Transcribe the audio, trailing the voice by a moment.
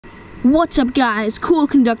What's up guys, Cool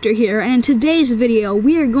Conductor here, and in today's video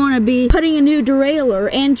we are going to be putting a new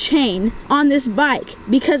derailleur and chain on this bike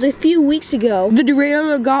because a few weeks ago the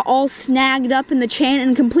derailleur got all snagged up in the chain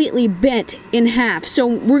and completely bent in half, so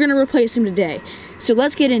we're going to replace him today. So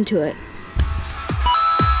let's get into it.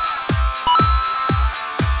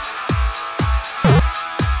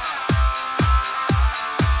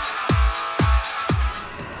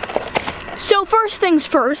 So first things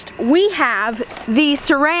first, we have the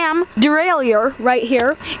SRAM Derailleur right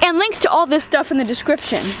here, and links to all this stuff in the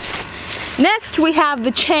description. Next we have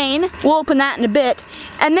the chain, we'll open that in a bit,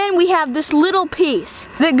 and then we have this little piece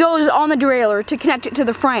that goes on the derailleur to connect it to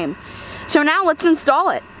the frame. So now let's install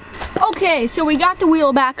it. Okay, so we got the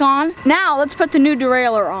wheel back on, now let's put the new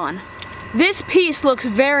derailleur on. This piece looks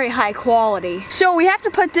very high quality, so we have to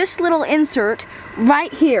put this little insert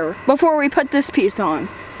right here before we put this piece on.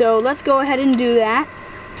 So let's go ahead and do that.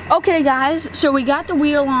 Okay guys, so we got the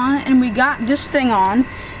wheel on and we got this thing on.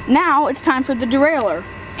 Now it's time for the derailleur.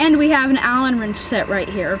 And we have an Allen wrench set right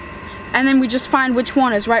here. And then we just find which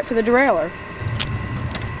one is right for the derailleur.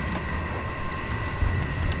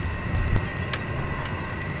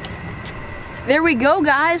 There we go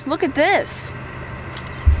guys, look at this.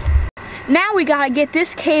 Now we gotta get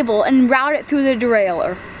this cable and route it through the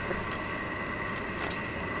derailleur.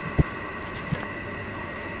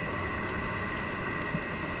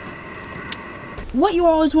 What you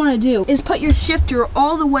always want to do is put your shifter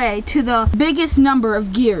all the way to the biggest number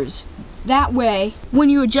of gears. That way, when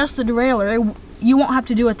you adjust the derailleur, you won't have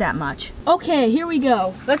to do it that much. Okay, here we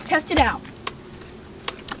go. Let's test it out.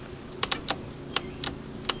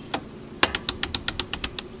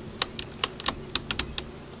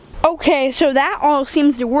 Okay, so that all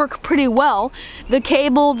seems to work pretty well. The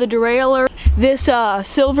cable, the derailleur, this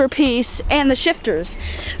silver piece, and the shifters.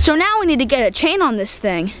 So now we need to get a chain on this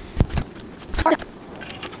thing.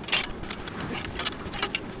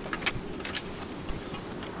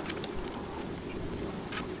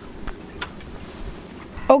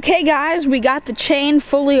 Okay guys, we got the chain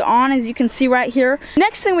fully on, as you can see right here.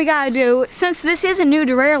 Next thing we gotta do, since this is a new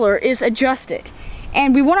derailleur, is adjust it.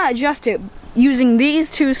 And we wanna adjust it using these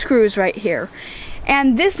two screws right here.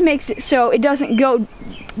 And this makes it so it doesn't go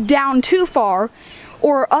down too far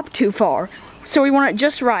or up too far. So we want it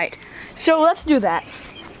just right. So let's do that.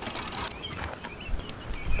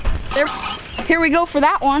 There, here we go for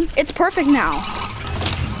that one. It's perfect now.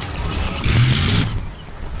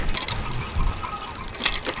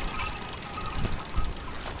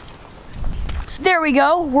 There we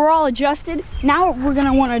go, we're all adjusted. Now what we're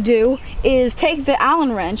gonna wanna do is take the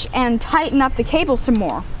Allen wrench and tighten up the cable some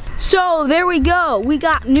more. So there we go, we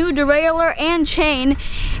got new derailleur and chain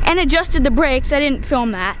and adjusted the brakes, I didn't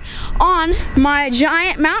film that, on my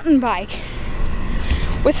giant mountain bike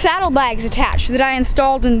with saddlebags attached that I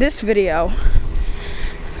installed in this video.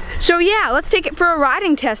 So yeah, let's take it for a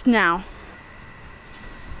riding test now.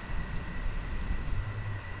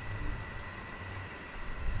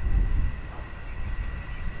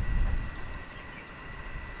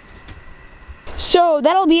 So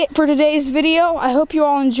that'll be it for today's video. I hope you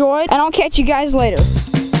all enjoyed, and I'll catch you guys later.